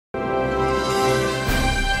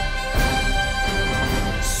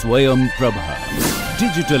Swayam Prabha.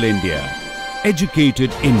 Digital India.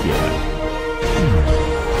 Educated India.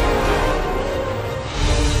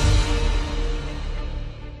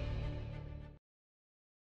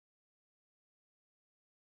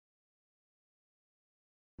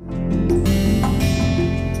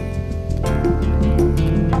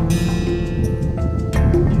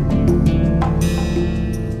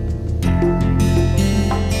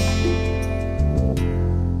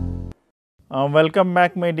 Welcome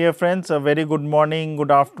back, my dear friends. A very good morning, good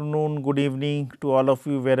afternoon, good evening to all of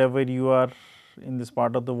you wherever you are in this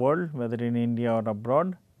part of the world, whether in India or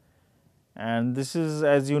abroad. And this is,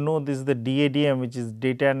 as you know, this is the DADM, which is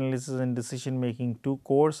Data Analysis and Decision Making 2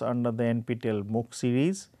 course under the NPTEL MOOC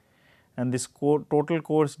series. And this total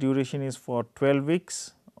course duration is for 12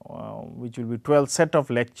 weeks, which will be 12 set of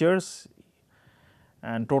lectures,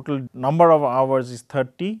 and total number of hours is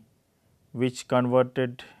 30, which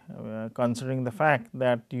converted considering the fact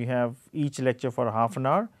that you have each lecture for half an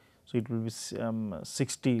hour. So, it will be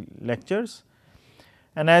 60 lectures,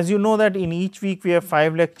 and as you know that in each week we have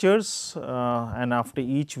 5 lectures, and after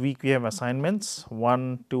each week we have assignments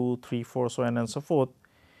 1, 2, 3, 4, so on and so forth.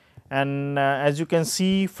 And as you can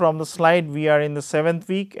see from the slide, we are in the 7th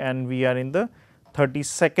week and we are in the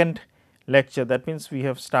 32nd lecture. That means we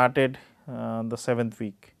have started the 7th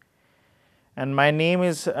week. And my name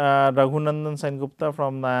is Raghunandan Sengupta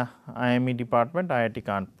from the IME department, IIT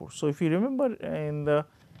Kanpur. So, if you remember in the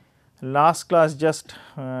last class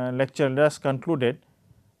lecture just concluded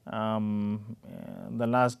the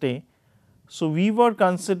last day. So, we were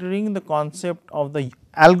considering the concept of the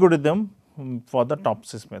algorithm for the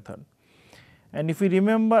TOPSIS method. And if you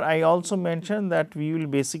remember, I also mentioned that we will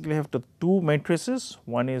basically have the 2 matrices.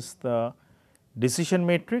 One is the decision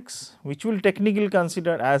matrix, which we will technically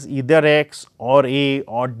consider as either X or A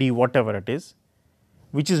or D, whatever it is,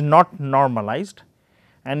 which is not normalized,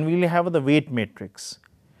 and we will have the weight matrix.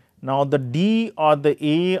 Now, the D or the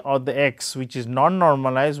A or the X, which is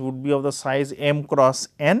non-normalized, would be of the size m cross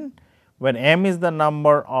n, where m is the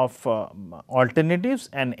number of alternatives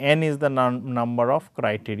and n is the number of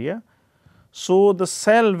criteria. So, the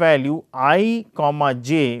cell value I comma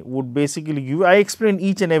j would basically give, I explain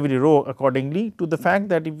each and every row accordingly to the fact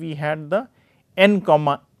that if we had the n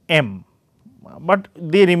comma m, but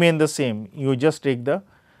they remain the same, you just take the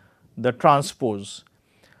transpose.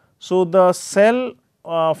 So, the cell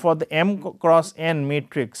for the m cross n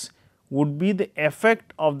matrix would be the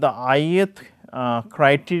effect of the ith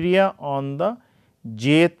criteria on the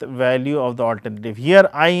jth value of the alternative. Here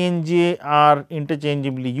I and j are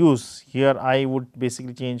interchangeably used. Here I would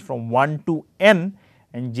basically change from 1 to n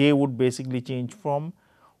and j would basically change from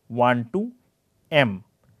 1 to m.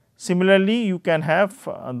 Similarly, you can have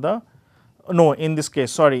in this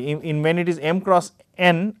case, sorry, in when it is m cross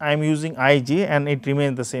n, I am using I j and it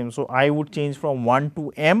remains the same. So, I would change from 1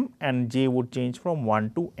 to m and j would change from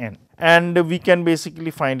 1 to n, and we can basically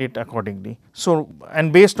find it accordingly. So,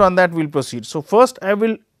 and based on that we will proceed. So, first I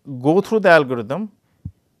will go through the algorithm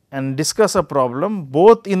and discuss a problem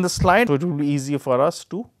both in the slide, so it will be easier for us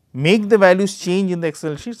to make the values change in the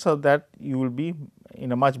Excel sheet, so that you will be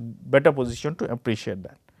in a much better position to appreciate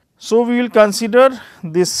that. So, we will consider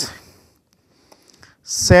this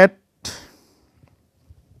set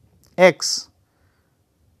X,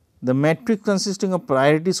 the matrix consisting of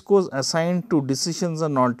priority scores assigned to decisions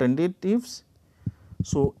and alternatives.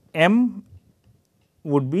 So, M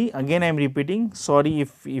would be, again I am repeating, sorry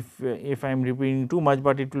if I am repeating too much,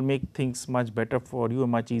 but it will make things much better for you,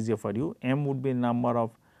 much easier for you. M would be the number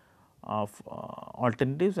of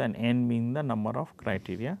alternatives and n being the number of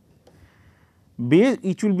criteria.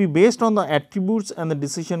 It will be based on the attributes and the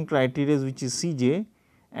decision criteria, which is Cj,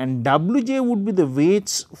 and Wj would be the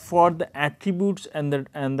weights for the attributes and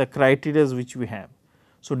the criteria which we have.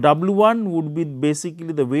 So, W1 would be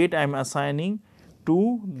basically the weight I am assigning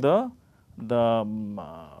to the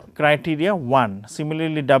criteria 1.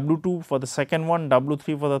 Similarly, W2 for the second one,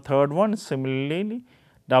 W3 for the third one. Similarly,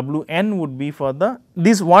 Wn would be for the,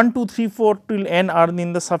 this 1, 2, 3, 4 till n are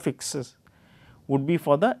in the suffixes, would be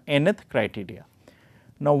for the nth criteria.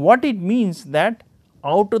 Now, what it means that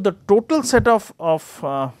out of the total set of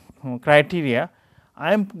criteria,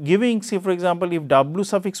 I am giving, say for example, if W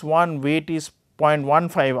suffix 1 weight is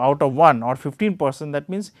 0.15 out of 1 or 15%, that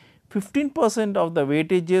means 15% of the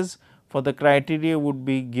weightages for the criteria would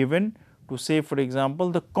be given to, say for example,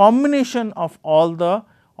 the combination of all the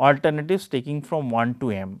alternatives taking from 1 to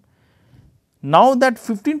m. Now, that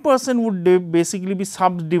 15% would basically be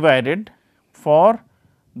subdivided for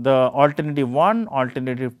the alternative 1,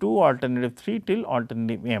 alternative 2, alternative 3 till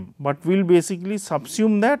alternative m, but we will basically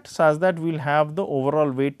subsume that such that we will have the overall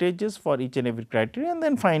weightages for each and every criteria and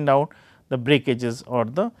then find out the breakages or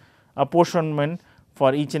the apportionment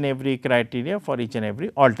for each and every criteria for each and every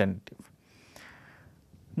alternative.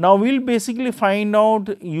 Now, we will basically find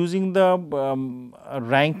out using the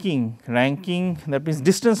ranking that means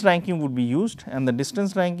distance ranking would be used, and the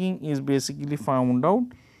distance ranking is basically found out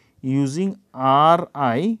using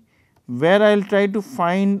RI, where I will try to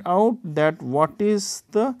find out that what is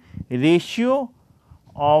the ratio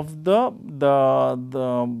of that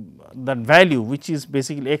value, which is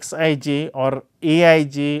basically Xij or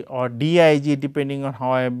Aij or Dij, depending on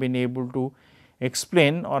how I have been able to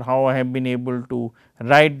explain or how I have been able to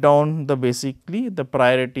write down the basically the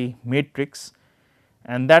priority matrix,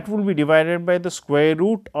 and that will be divided by the square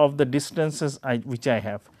root of the distances which I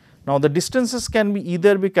have. Now, the distances can be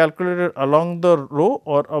either be calculated along the row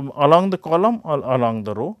or along the column or along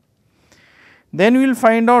the row. Then we will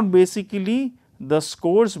find out basically the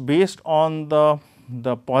scores based on the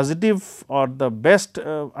positive or the best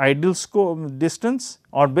ideal score distance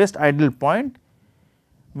or best ideal point,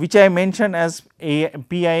 which I mentioned as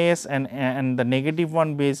PIS and the negative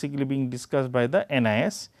one basically being discussed by the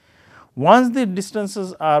NIS. Once the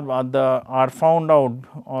distances are found out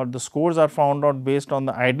or the scores are found out based on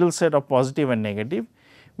the ideal set of positive and negative,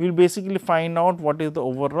 we will basically find out what is the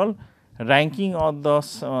overall ranking of the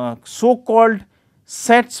so called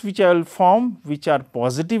sets which I will form, which are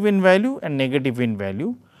positive in value and negative in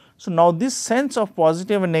value. So, now this sense of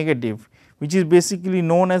positive and negative, which is basically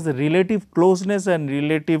known as the relative closeness and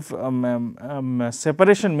relative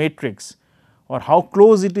separation matrix, or how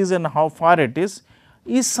close it is and how far it is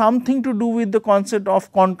something to do with the concept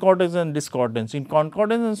of concordance and discordance. In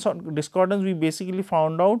concordance and discordance, we basically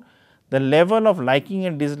found out the level of liking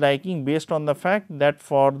and disliking based on the fact that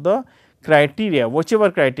for the criteria, whichever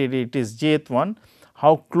criteria it is, jth one,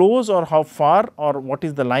 how close or how far or what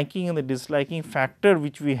is the liking and the disliking factor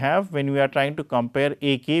which we have when we are trying to compare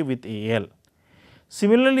AK with AL.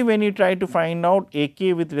 Similarly, when you try to find out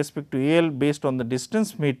AK with respect to AL based on the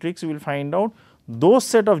distance matrix, you will find out those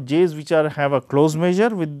set of J's which have a close measure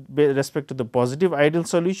with respect to the positive ideal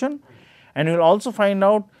solution, and you will also find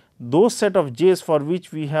out those set of J's for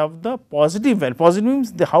which we have the positive value. Positive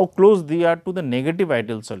means how close they are to the negative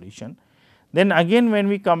ideal solution. Then again when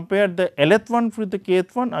we compare the Lth one with the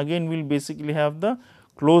kth one, again we will basically have the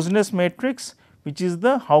closeness matrix, which is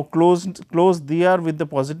the how close they are with the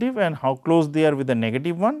positive and how close they are with the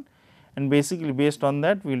negative one, and basically based on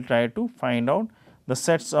that we will try to find out the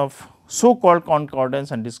sets of so called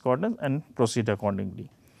concordance and discordance and proceed accordingly.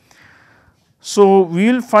 So,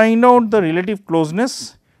 we will find out the relative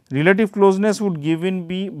closeness. Relative closeness would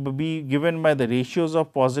be given by the ratios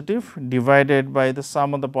of positive divided by the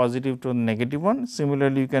sum of the positive to the negative one.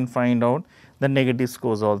 Similarly, you can find out the negative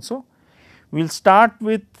scores also. We will start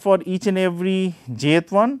with for each and every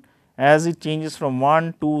jth one, as it changes from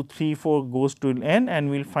 1, 2, 3, 4 goes to n, and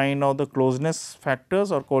we will find out the closeness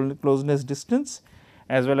factors or closeness distance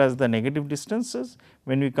as well as the negative distances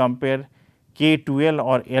when we compare k to L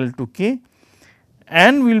or L to k,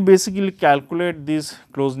 and we will basically calculate these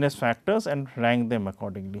closeness factors and rank them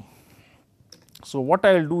accordingly. So, what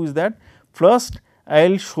I will do is that first I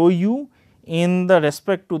will show you in the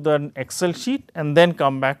respect to the Excel sheet and then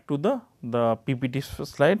come back to the PPT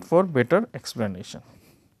slide for better explanation.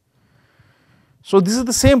 So, this is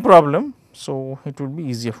the same problem. So, it will be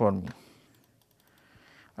easier for me.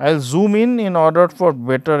 I will zoom in order for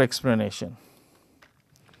better explanation.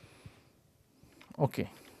 Okay.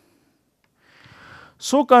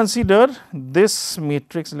 So, consider this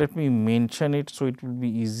matrix, let me mention it, so it will be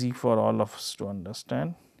easy for all of us to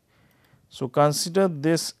understand. So, consider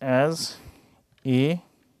this as A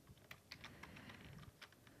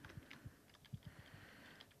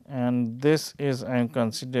and this is I am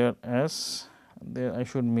considered as there I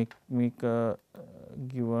should make a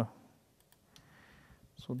give a.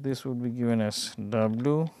 So, this would be given as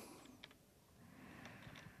W,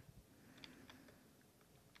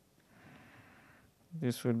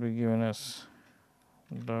 this will be given as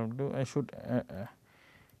W. I should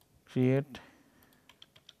create,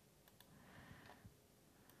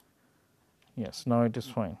 yes, now it is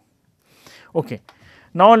fine. Okay.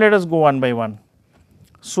 Now, let us go one by one.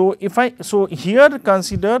 So, if so here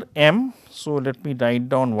consider M. So, let me write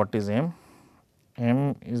down what is M.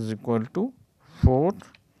 M is equal to 4,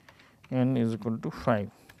 N is equal to 5.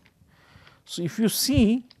 So, if you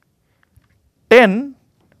see 10,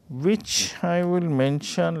 which I will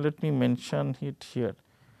mention, let me mention it here.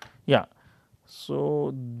 Yeah.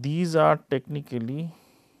 So, these are technically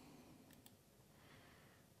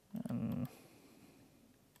And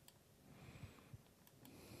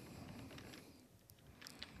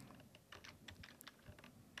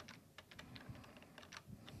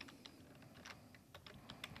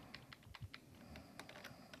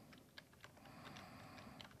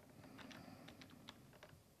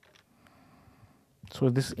so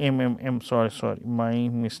this M, sorry, my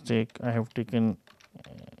mistake, I have taken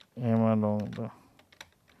M along the.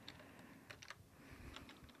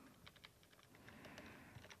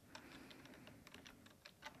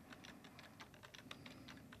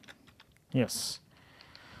 Yes.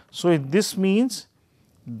 So, this means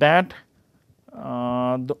that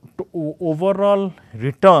the overall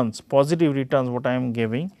returns, positive returns what I am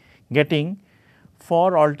getting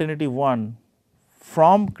for alternative 1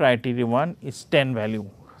 from criteria 1 is 10 value,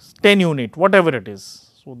 10 unit, whatever it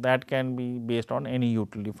is. So, that can be based on any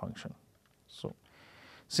utility function. So,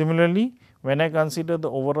 similarly, when I consider the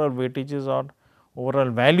overall weightages or overall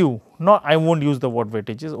value, no, I will not use the word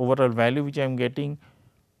weightages, overall value which I am getting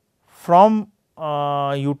from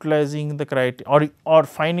utilizing the criteria or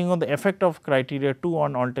finding on the effect of criteria 2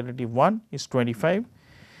 on alternative 1 is 25.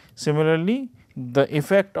 Similarly, the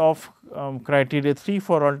effect of criteria 3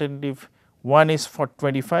 for alternative 1 is for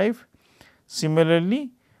 25. Similarly,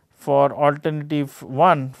 for alternative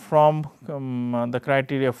 1 from the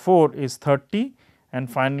criteria 4 is 30, and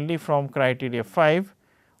finally, from criteria 5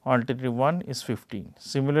 alternative 1 is 15.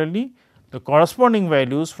 Similarly, the corresponding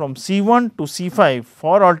values from C1 to C5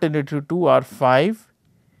 for alternative 2 are 5,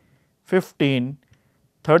 15,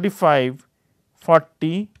 35,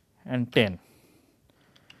 40 and 10.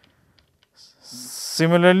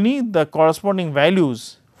 Similarly, the corresponding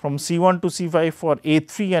values from C1 to C5 for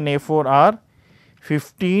A3 and A4 are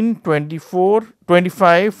 15, 24,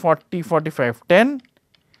 25, 40, 45, 10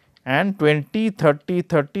 and 20, 30,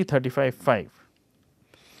 30, 35, 5.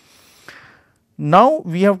 Now,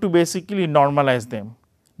 we have to basically normalize them.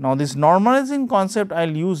 Now, this normalizing concept I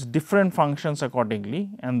will use different functions accordingly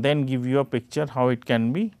and then give you a picture how it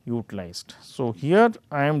can be utilized. So, here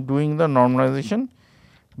I am doing the normalization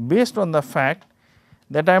based on the fact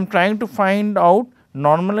that I am trying to find out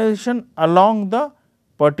normalization along the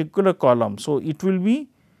particular column. So, it will be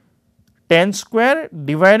 10 square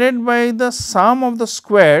divided by the sum of the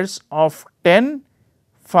squares of 10,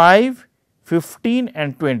 5, 15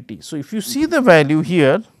 and 20. So, if you see the value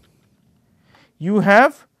here, you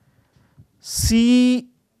have C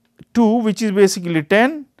 2 which is basically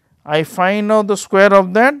 10, I find out the square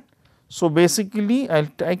of that. So, basically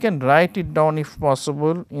I can write it down if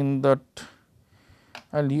possible in that,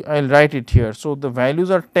 I will write it here. So, the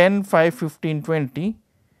values are 10, 5, 15, 20.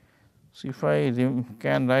 So, if I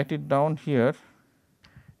can write it down here,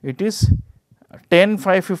 it is 10,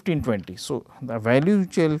 5, 15, 20. So, the value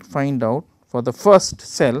which I will find out for the first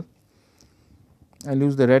cell, I will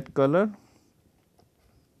use the red color.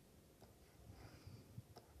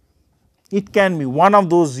 It can be one of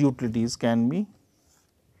those utilities, can be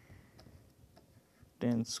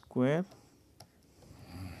 10 square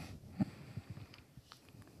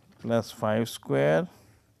plus 5 square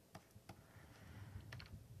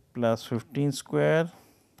plus 15 square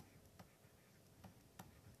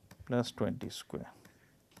plus 20 square.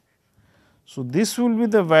 So, this will be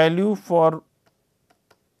the value for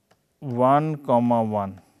 1 comma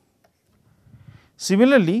 1.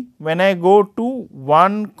 Similarly, when I go to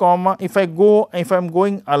 1 comma, if I am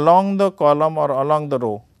going along the column or along the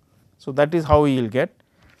row, so that is how we will get.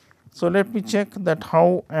 So, let me check that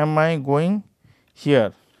how am I going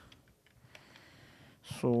here.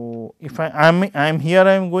 So, if I am here,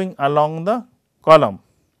 I am going along the column.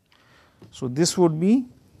 So, this would be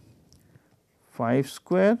 5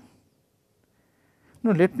 square.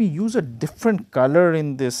 No, let me use a different color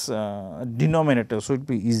in this denominator. So, it will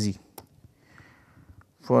be easy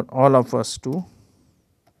for all of us to.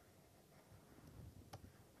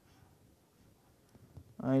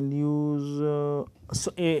 I will use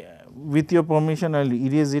with your permission I will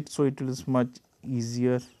erase it. So, it is much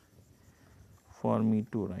easier for me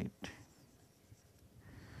to write.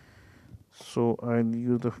 So, I will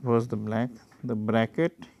use the first the black, the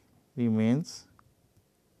bracket remains,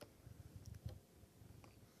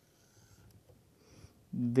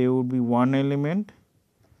 there would be 1 element,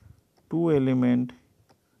 2 element,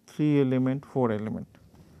 3 element, 4 element.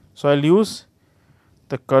 So, I will use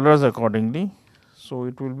the colors accordingly. So,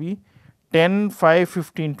 it will be 10, 5,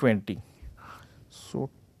 15, 20. So,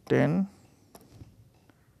 10,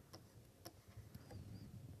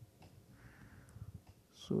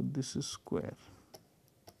 so this is square,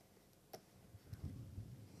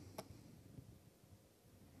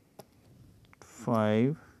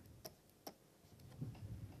 5,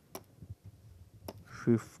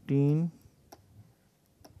 15,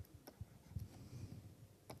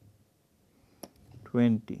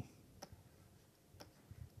 20.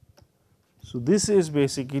 So, this is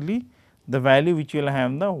basically the value which will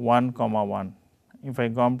have the 1 comma 1. If I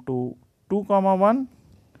come to 2 comma 1,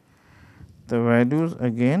 the values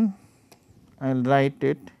again I will write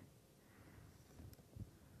it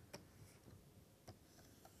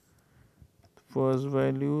first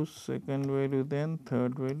value, second value, then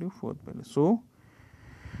third value, fourth value. So,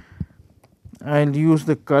 I will use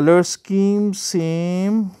the color scheme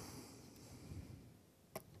same.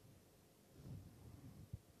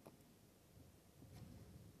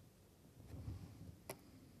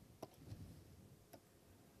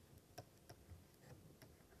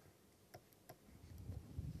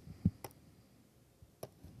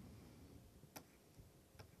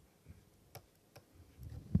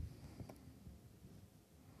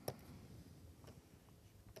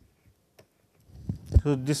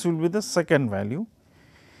 So, this will be the second value.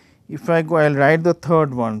 If I go, I will write the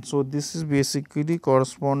third one. So, this is basically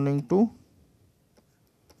corresponding to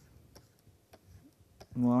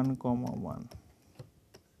 1 comma 1.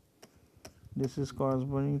 This is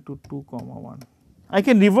corresponding to 2 comma 1. I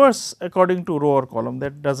can reverse according to row or column,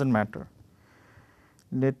 that does not matter.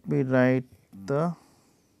 Let me write the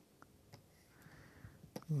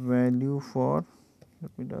value for,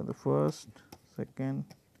 let me do the first, second.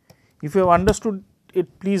 If you have understood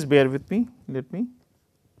it, please bear with me, let me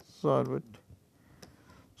solve it.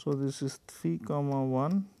 So, this is 3 comma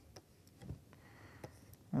 1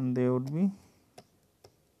 and there would be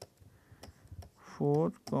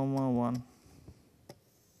 4 comma 1.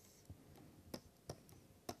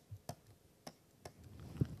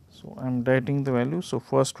 So, I am writing the value. So,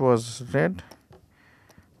 first was red,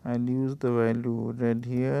 I will use the value red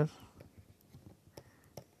here,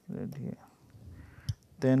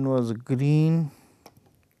 then was green,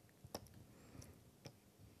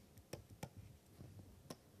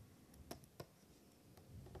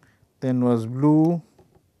 then was blue.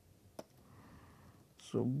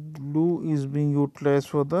 So, blue is being utilized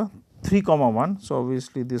for the 3 comma 1. So,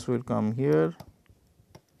 obviously, this will come here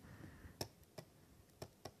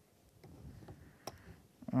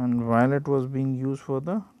and violet was being used for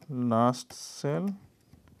the last cell.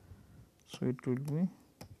 So, it will be,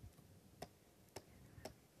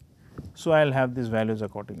 so I will have these values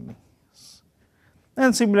accordingly,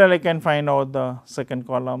 and similarly I can find out the second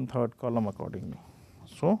column, third column accordingly.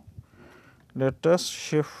 So, let us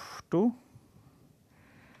shift to,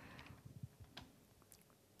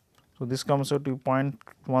 so this comes out to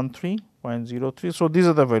 0.13, 0.03. So, these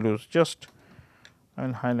are the values, just I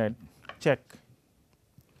will highlight, check.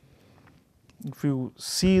 If you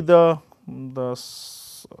see the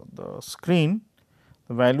screen,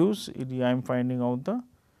 the values, I am finding out the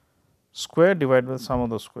square divided by sum of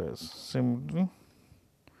the squares. Simply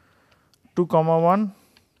 2 comma 1,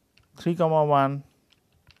 3 comma 1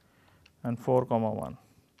 and 4 comma 1.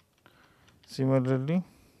 Similarly,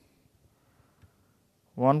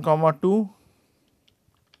 1 comma 2,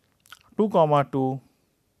 2 comma 2,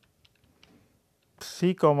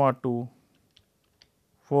 3 comma 2,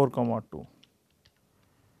 4 comma 2.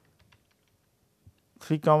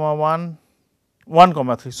 3 comma 1, 1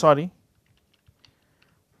 comma 3, sorry,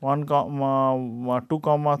 1 comma 2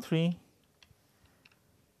 comma 3,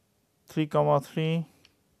 3 comma 3,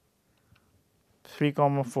 3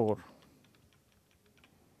 comma 4.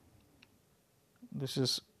 This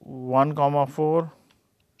is 1 comma 4,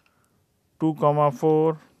 2 comma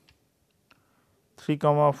 4, 3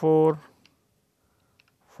 comma 4,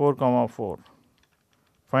 4 comma 4.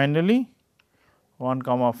 Finally, 1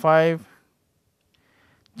 comma 5.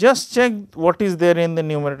 Just check what is there in the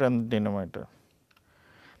numerator and the denominator.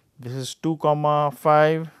 This is 2 comma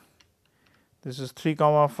 5, this is 3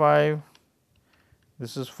 comma 5,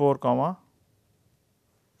 this is 4 comma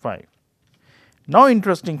 5. Now,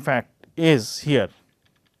 interesting fact is here,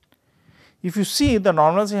 if you see the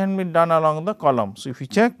normalization has been done along the column. So, if you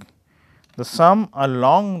check the sum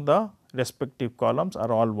along the respective columns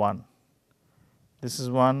are all 1. This is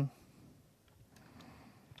 1,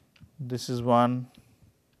 this is 1,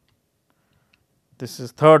 this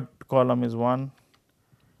is third column is 1,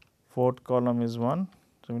 fourth column is 1,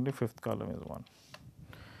 similarly fifth column is 1.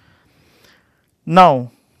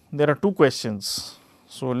 Now, there are two questions.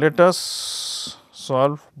 So, let us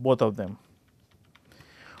solve both of them.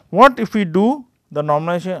 What if we do the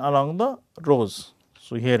normalization along the rows?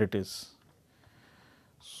 So, here it is.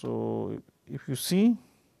 So, if you see,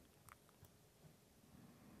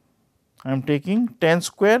 I am taking 10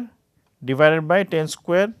 square divided by 10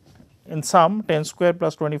 square in sum 10 square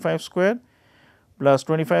plus 25 square plus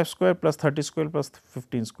 25 square plus 30 square plus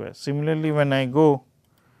 15 square. Similarly, when I go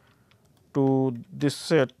to this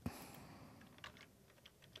set,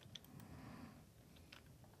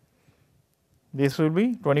 this will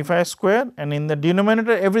be 25 square, and in the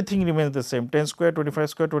denominator everything remains the same, 10 square, 25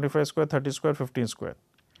 square, 25 square, 30 square, 15 square.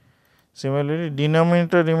 Similarly,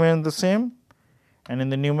 denominator remains the same, and in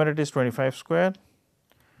the numerator is 25 square,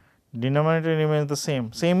 denominator remains the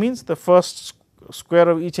same. Same means the first square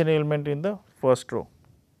of each element in the first row,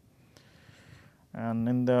 and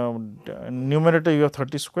in the numerator you have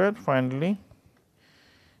 30 square. Finally,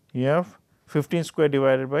 you have 15 square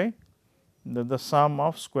divided by the sum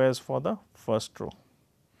of squares for the first row.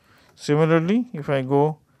 Similarly, if I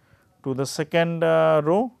go to the second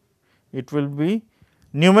row, it will be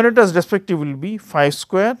numerators respective will be 5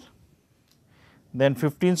 square, then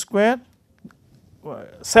 15 square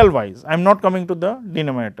cell wise. I am not coming to the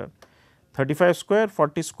denominator, 35 square,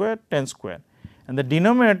 40 square, 10 square, and the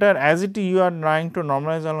denominator as it you are trying to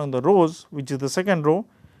normalize along the rows, which is the second row,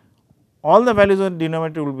 all the values of the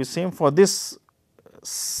denominator will be same for this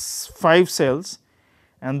 5 cells,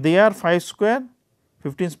 and they are 5 square,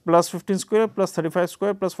 15 plus 15 square plus 35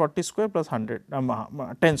 square plus 40 square plus 100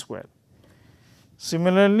 10 square.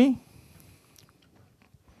 Similarly,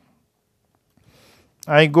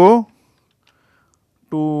 I go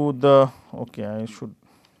to the I should.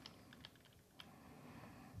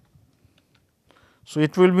 So,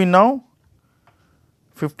 it will be now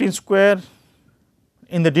 15 square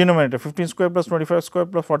in the denominator, 15 square plus 25 square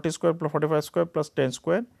plus 40 square plus 45 square plus 10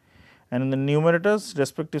 square, and in the numerators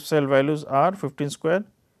respective cell values are 15 square,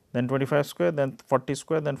 then 25 square, then 40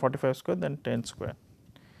 square, then 45 square, then 10 square.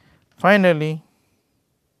 Finally,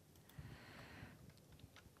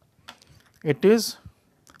 it is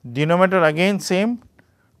denominator again same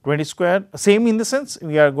 20 square, same in the sense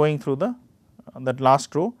we are going through the that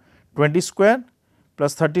last row, 20 square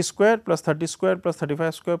plus 30 square plus 30 square plus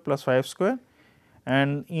 35 square plus 5 square,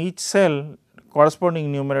 and each cell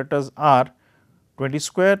corresponding numerators are 20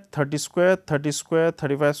 square, 30 square, 30 square,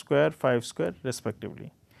 35 square, 5 square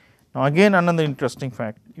respectively. Now, again another interesting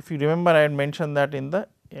fact, if you remember I had mentioned that in the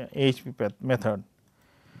AHP method,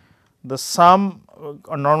 the sum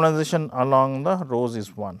normalization along the rows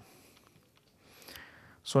is 1.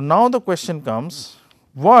 So, now the question comes,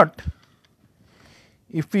 what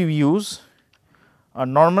if we use a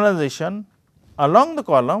normalization along the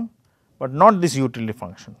column, but not this utility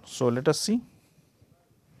function. So, let us see.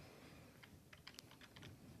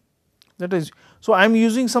 That is, so I am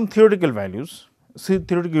using some theoretical values,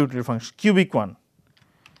 theoretical utility function, cubic one.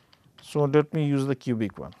 So, let me use the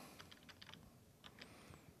cubic one.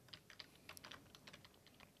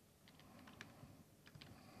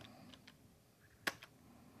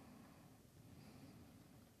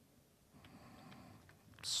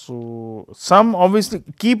 So, sum obviously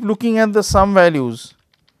keep looking at the sum values,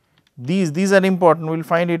 these are important, we will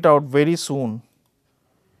find it out very soon.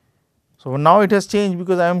 So, now it has changed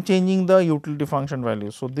because I am changing the utility function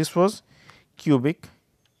value. So, this was cubic.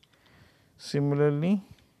 Similarly,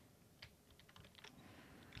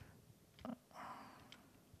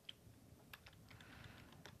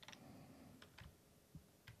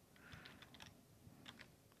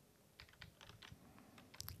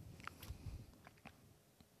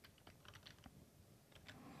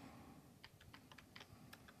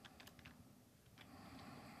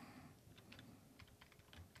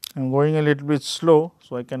 I am going a little bit slow.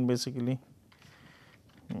 So, I can basically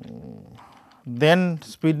then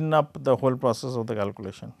speeden up the whole process of the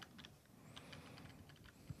calculation.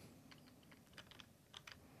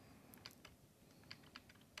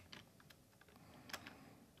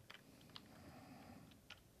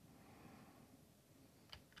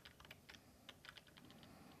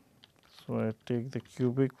 So, I take the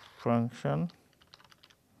cubic function,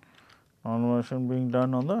 normalization being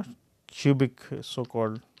done on the cubic so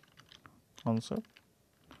called concept.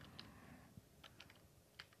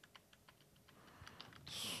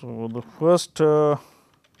 So, the first row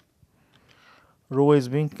is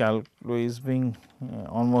being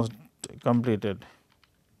almost completed.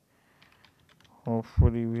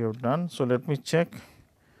 Hopefully, we have done. So, let me check,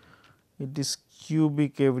 it is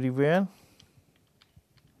cubic everywhere.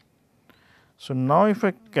 So, now if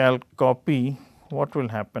I copy, what will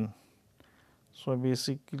happen? So,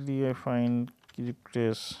 basically I find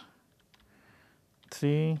replace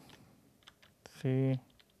 3, 3,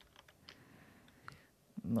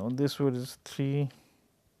 now this one is 3,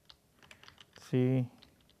 3,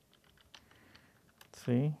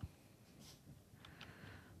 3.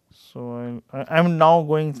 So, I am now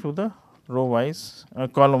going through the row wise,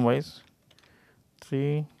 column wise,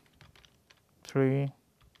 3, 3,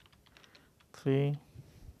 3.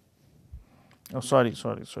 Oh, sorry,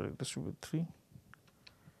 this should be 3.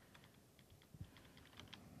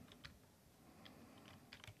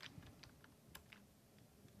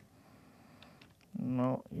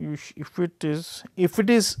 Now, if it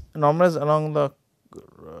is normalized along the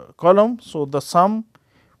column, so the sum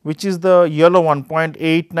which is the yellow one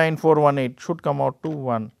 0.89418 should come out to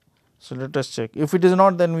 1. So, let us check. If it is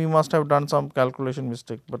not, then we must have done some calculation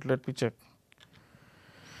mistake, but let me check.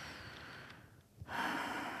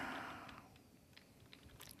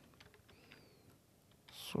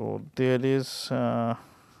 So, there is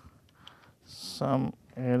some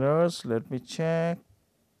errors, let me check.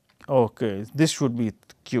 Okay, this should be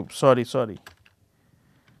cube, sorry. So,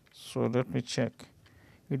 let me check.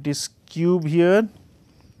 It is cube here,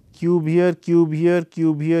 cube here, cube here,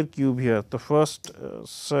 cube here, cube here. The first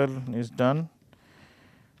cell is done.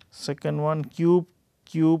 Second one cube,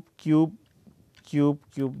 cube, cube, cube,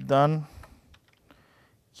 cube done.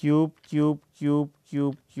 Cube, cube, cube,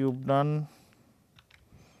 cube, cube done.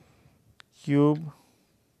 Cube.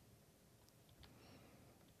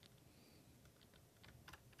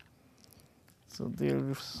 So, there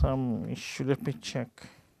is some issue, let me check.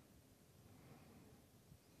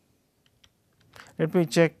 Let me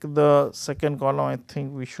check the second column, I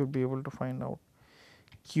think we should be able to find out.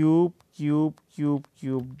 Cube, cube, cube,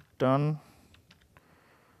 cube done.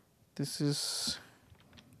 This is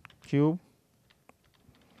cube,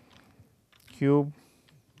 cube,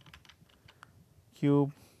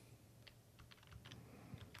 cube,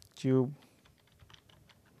 cube,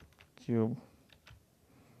 cube.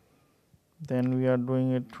 Then we are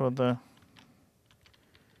doing it for the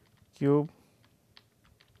cube,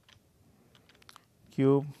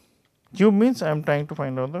 cube. Cube means I am trying to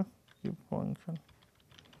find out the cube function.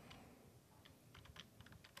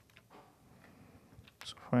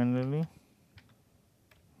 So, finally,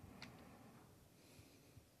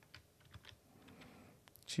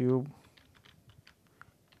 cube,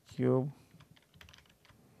 cube,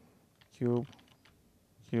 cube,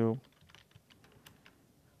 cube.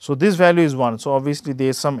 So, this value is 1. So, obviously, there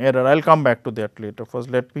is some error. I will come back to that later. First,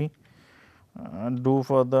 let me do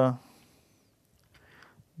for the,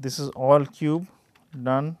 this is all cube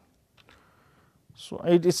done. So,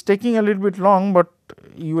 it is taking a little bit long, but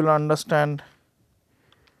you will understand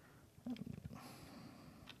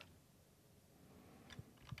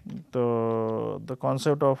the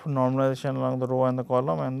concept of normalization along the row and the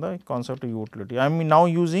column and the concept of utility. I am now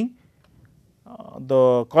using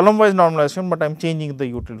the column wise normalization, but I am changing the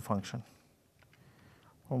utility function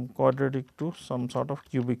from quadratic to some sort of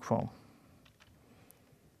cubic form.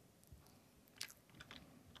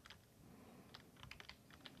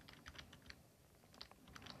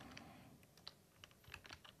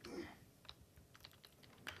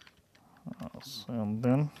 So, and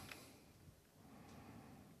then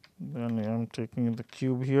I am taking the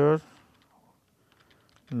cube here,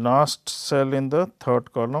 last cell in the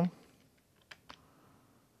third column,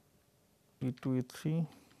 E2, E3,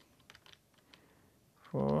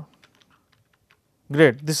 4.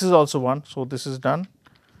 Great, this is also 1. So, this is done.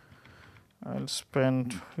 I will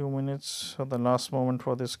spend few minutes at the last moment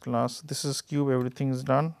for this class. This is cube, everything is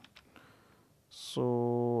done.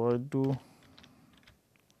 So, I do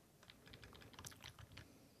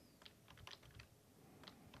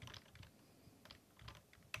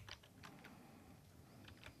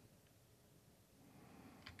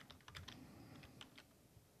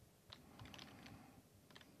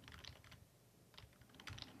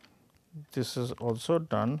this is also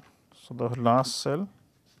done. So, the last cell,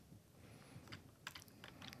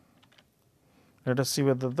 let us see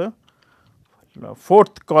whether the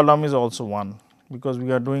fourth column is also 1, because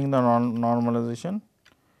we are doing the normalization.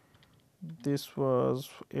 This was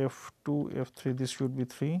F2, F3, this should be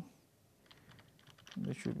 3,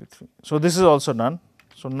 this should be 3. So, this is also done.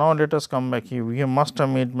 So, now let us come back here, we must have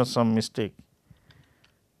made some mistake.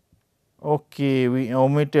 Okay, we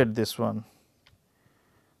omitted this one.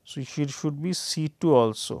 So, here should be C2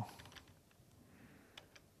 also.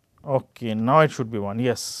 Okay, now it should be 1.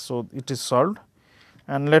 Yes, so it is solved.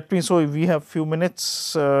 And let me, so we have few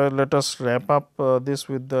minutes, let us wrap up this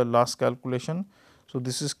with the last calculation. So,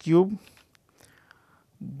 this is cube,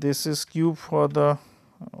 this is cube for the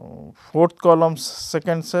fourth column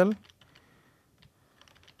second cell.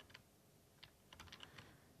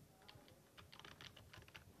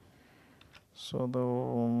 So,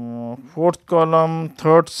 the fourth column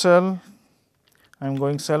third cell, I am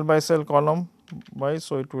going cell by cell column by,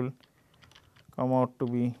 so it will come out to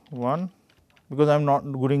be 1, because I am not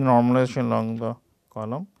doing normalization along the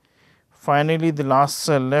column. Finally, the last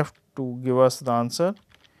cell left to give us the answer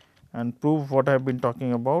and prove what I have been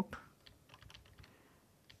talking about.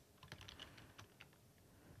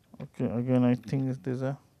 Okay, again I think there is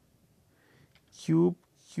a cube,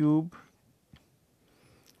 cube,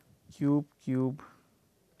 cube, cube.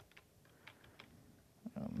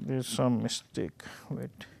 There is some mistake.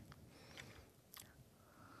 Wait.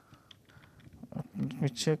 Let me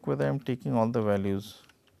check whether I am taking all the values.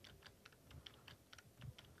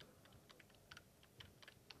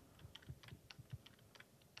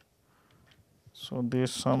 So, there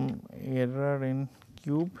is some error in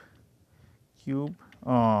cube, cube,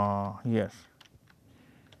 yes.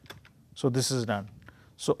 So, this is done.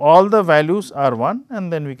 So, all the values are 1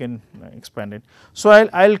 and then we can expand it. So,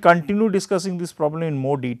 I will continue discussing this problem in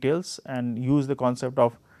more details and use the concept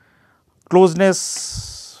of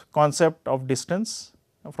closeness concept of distance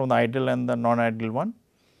from the ideal and the non-ideal one,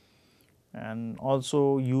 and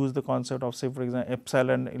also use the concept of, say for example,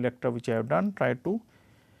 epsilon electra, which I have done, try to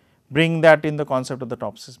bring that in the concept of the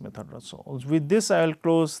TOPSIS method. So, with this I will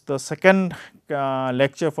close the second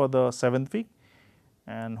lecture for the 7th week,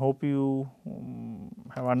 and hope you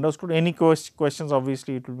have understood. Any questions,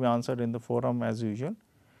 obviously it will be answered in the forum as usual,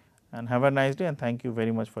 and have a nice day and thank you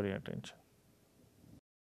very much for your attention.